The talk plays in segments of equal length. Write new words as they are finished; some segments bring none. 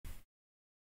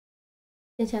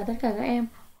Xin chào tất cả các em.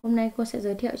 Hôm nay cô sẽ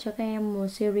giới thiệu cho các em một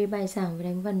series bài giảng về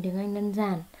đánh vần tiếng Anh đơn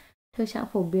giản. Thực trạng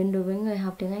phổ biến đối với người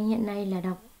học tiếng Anh hiện nay là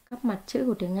đọc các mặt chữ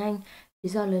của tiếng Anh. Lý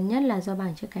do lớn nhất là do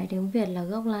bảng chữ cái tiếng Việt là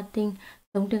gốc Latin,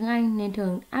 giống tiếng Anh nên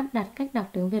thường áp đặt cách đọc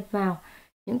tiếng Việt vào.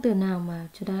 Những từ nào mà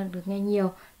chúng ta được nghe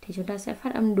nhiều thì chúng ta sẽ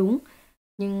phát âm đúng.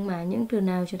 Nhưng mà những từ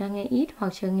nào chúng ta nghe ít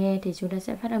hoặc chưa nghe thì chúng ta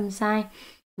sẽ phát âm sai.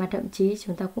 Mà thậm chí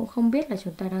chúng ta cũng không biết là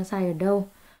chúng ta đang sai ở đâu.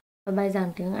 Và bài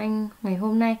giảng tiếng Anh ngày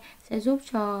hôm nay sẽ giúp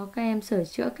cho các em sửa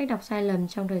chữa cách đọc sai lầm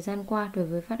trong thời gian qua đối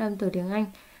với phát âm từ tiếng Anh.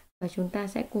 Và chúng ta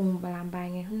sẽ cùng làm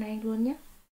bài ngày hôm nay luôn nhé.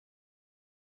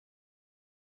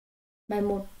 Bài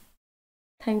 1.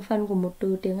 Thành phần của một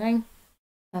từ tiếng Anh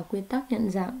và quy tắc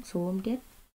nhận dạng số âm tiết.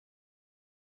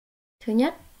 Thứ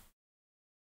nhất,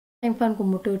 thành phần của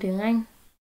một từ tiếng Anh.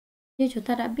 Như chúng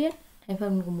ta đã biết, thành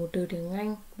phần của một từ tiếng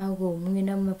Anh bao gồm nguyên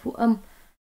âm và phụ âm.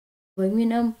 Với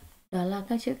nguyên âm, đó là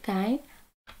các chữ cái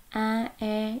A,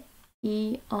 E,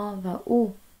 I, O và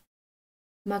U.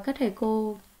 Mà các thầy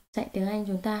cô dạy tiếng Anh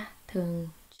chúng ta thường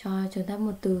cho chúng ta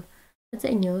một từ rất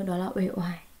dễ nhớ, đó là uể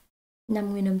oải,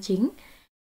 5 nguyên âm chính.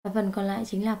 Và phần còn lại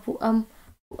chính là phụ âm.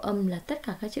 Phụ âm là tất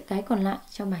cả các chữ cái còn lại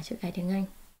trong bảng chữ cái tiếng Anh.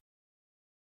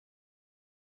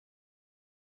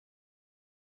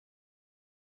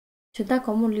 Chúng ta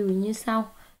có một lưu ý như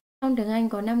sau. Trong tiếng Anh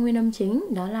có 5 nguyên âm chính,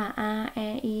 đó là A,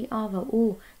 E, I, O và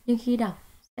U. Nhưng khi đọc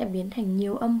sẽ biến thành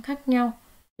nhiều âm khác nhau.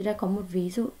 Chúng ta có một ví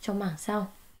dụ trong bảng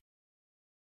sau.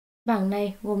 Bảng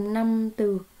này gồm 5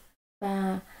 từ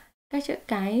và các chữ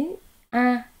cái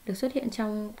A được xuất hiện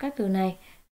trong các từ này.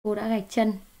 Cô đã gạch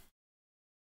chân.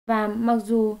 Và mặc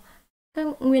dù các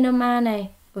nguyên âm A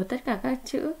này ở tất cả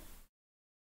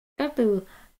các từ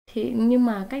nhưng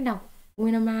mà cách đọc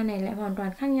nguyên âm A này lại hoàn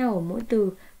toàn khác nhau ở mỗi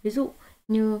từ. Ví dụ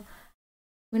như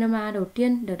nguyên âm A đầu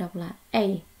tiên được đọc là A,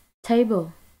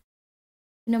 table.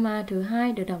 Nguyên âm A thứ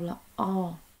hai được đọc là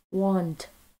O, want.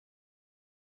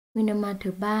 Nguyên âm A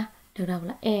thứ ba được đọc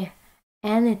là E,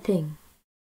 anything.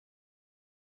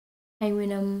 Hay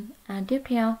nguyên âm A tiếp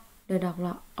theo được đọc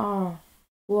là R,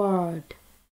 word.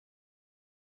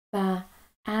 Và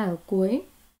A ở cuối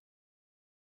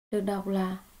được đọc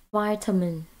là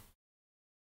vitamin.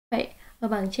 Vậy, ở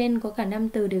bảng trên có cả 5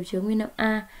 từ đều chứa nguyên âm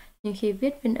A, nhưng khi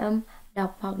viết nguyên âm,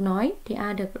 đọc hoặc nói thì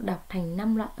A được đọc thành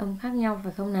 5 loại âm khác nhau,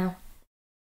 phải không nào?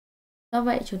 Do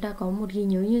vậy, chúng ta có một ghi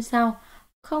nhớ như sau.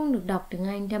 Không được đọc tiếng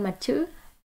Anh theo mặt chữ,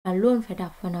 mà luôn phải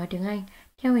đọc và nói tiếng Anh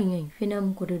theo hình ảnh phiên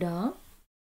âm của từ đó.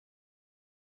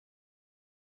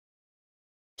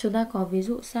 Chúng ta có ví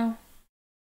dụ sau.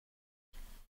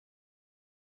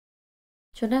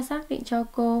 Chúng ta xác định cho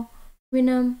cô nguyên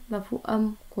âm và phụ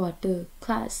âm của từ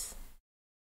class.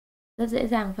 Rất dễ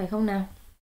dàng phải không nào?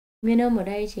 Nguyên âm ở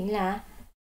đây chính là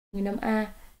nguyên âm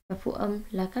A và phụ âm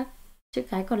là các chữ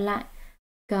cái còn lại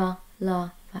G, L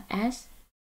và S.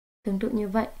 Tương tự như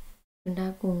vậy, chúng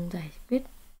ta cùng giải quyết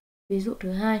ví dụ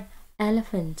thứ hai,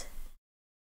 elephant.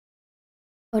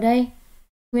 Ở đây,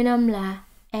 nguyên âm là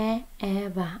E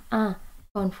và A,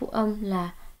 còn phụ âm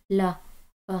là L,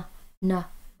 và N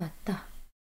và T.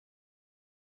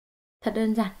 Thật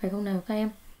đơn giản phải không nào các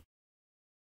em?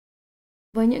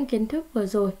 Với những kiến thức vừa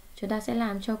rồi, chúng ta sẽ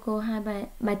làm cho cô hai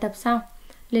bài tập sau.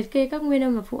 Liệt kê các nguyên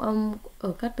âm và phụ âm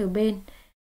ở các từ bên.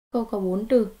 Cô có 4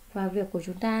 từ và việc của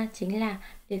chúng ta chính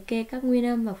là liệt kê các nguyên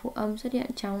âm và phụ âm xuất hiện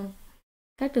trong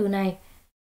các từ này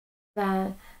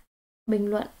và bình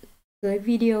luận dưới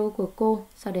video của cô.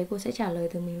 Sau đấy cô sẽ trả lời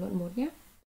từ bình luận 1 nhé.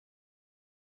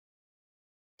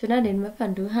 Chúng ta đến với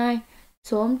phần thứ hai,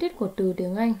 số âm tiết của từ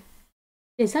tiếng Anh.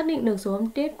 Để xác định được số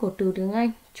âm tiết của từ tiếng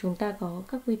Anh, chúng ta có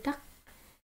các quy tắc.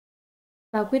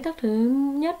 Và quy tắc thứ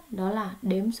nhất đó là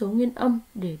đếm số nguyên âm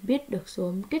để biết được số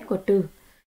âm tiết của từ.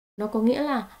 Nó có nghĩa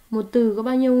là một từ có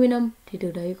bao nhiêu nguyên âm thì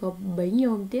từ đấy có bấy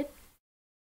nhiêu âm tiết.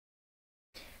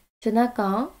 Chúng ta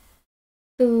có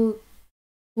từ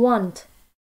want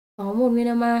có một nguyên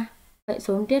âm A, vậy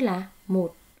số âm tiết là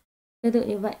 1. Tương tự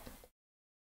như vậy.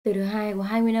 Từ thứ hai có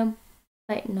 2 nguyên âm,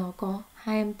 vậy nó có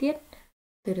 2 âm tiết.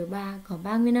 Từ thứ ba có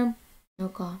 3 nguyên âm, nó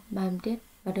có 3 âm tiết.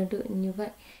 Và tương tự như vậy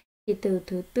thì từ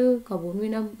thứ tư có 4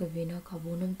 nguyên âm bởi vì nó có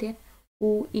 4 âm tiết.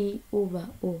 U, I, U và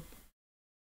U.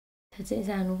 Thật dễ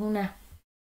dàng đúng không nào?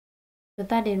 Chúng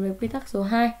ta đến với quy tắc số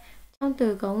 2. Trong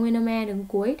từ có nguyên âm E đứng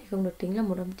cuối thì không được tính là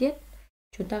một âm tiết.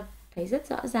 Chúng ta thấy rất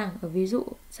rõ ràng ở ví dụ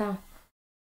sau.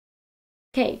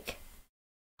 Cake,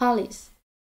 police,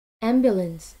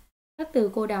 ambulance. Các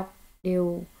từ cô đọc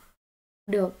đều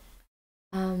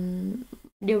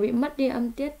bị mất đi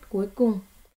âm tiết cuối cùng.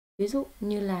 Ví dụ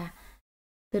như là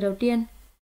từ đầu tiên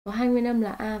có 2 nguyên âm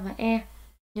là A và E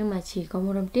nhưng mà chỉ có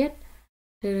một âm tiết.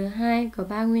 Từ thứ hai có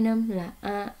 3 nguyên âm là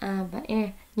A và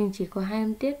E nhưng chỉ có 2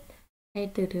 âm tiết.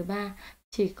 Hay từ thứ ba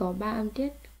chỉ có 3 âm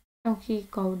tiết trong khi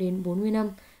có đến 4 nguyên âm.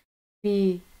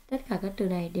 Vì tất cả các từ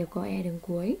này đều có e đứng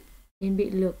cuối nên bị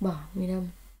lược bỏ nguyên âm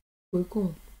cuối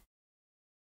cùng.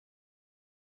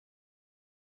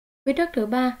 Quy tắc thứ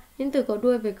 3, những từ có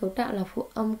đuôi về cấu tạo là phụ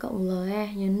âm cộng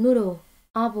le như noodle,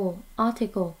 oval,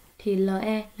 article thì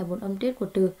le là một âm tiết của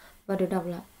từ và được đọc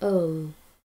là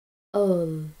ở.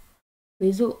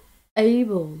 Ví dụ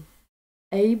able,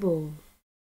 able.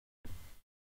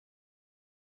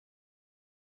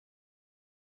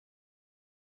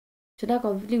 Chúng ta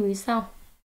có lưu ý sau.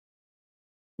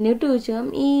 Nếu từ chứa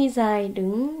âm y dài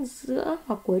đứng giữa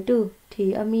hoặc cuối từ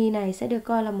thì âm y này sẽ được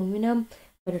coi là một nguyên âm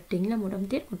và được tính là một âm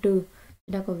tiết của từ.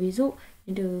 Chúng ta có ví dụ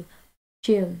như từ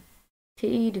truyền thì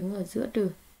y đứng ở giữa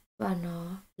từ và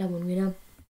nó là một nguyên âm.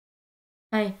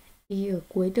 Hay y ở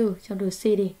cuối từ trong từ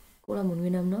city cũng là một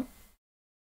nguyên âm nốt.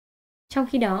 Trong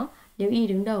khi đó, nếu y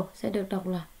đứng đầu sẽ được đọc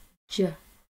là j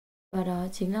và đó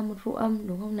chính là một phụ âm,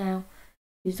 đúng không nào?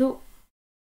 Ví dụ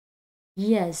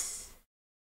yes,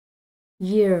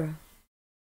 year.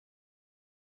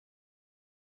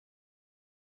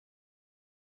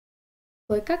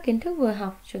 Với các kiến thức vừa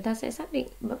học, chúng ta sẽ xác định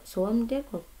số âm tiết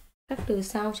của các từ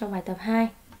sau trong bài tập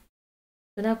 2.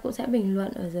 Chúng ta cũng sẽ bình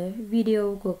luận ở dưới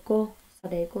video của cô.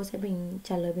 Sau đấy cô sẽ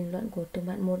trả lời bình luận của từng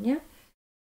bạn một nhé.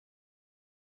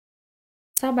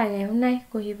 Sau bài ngày hôm nay,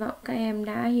 cô hy vọng các em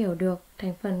đã hiểu được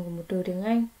thành phần của một từ tiếng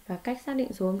Anh và cách xác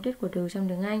định số âm tiết của từ trong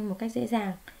tiếng Anh một cách dễ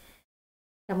dàng.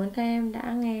 Cảm ơn các em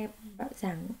đã nghe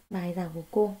bài giảng của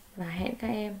cô và hẹn các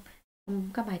em trong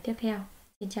các bài tiếp theo.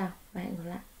 Xin chào và hẹn gặp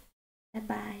lại. Bye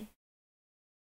bye.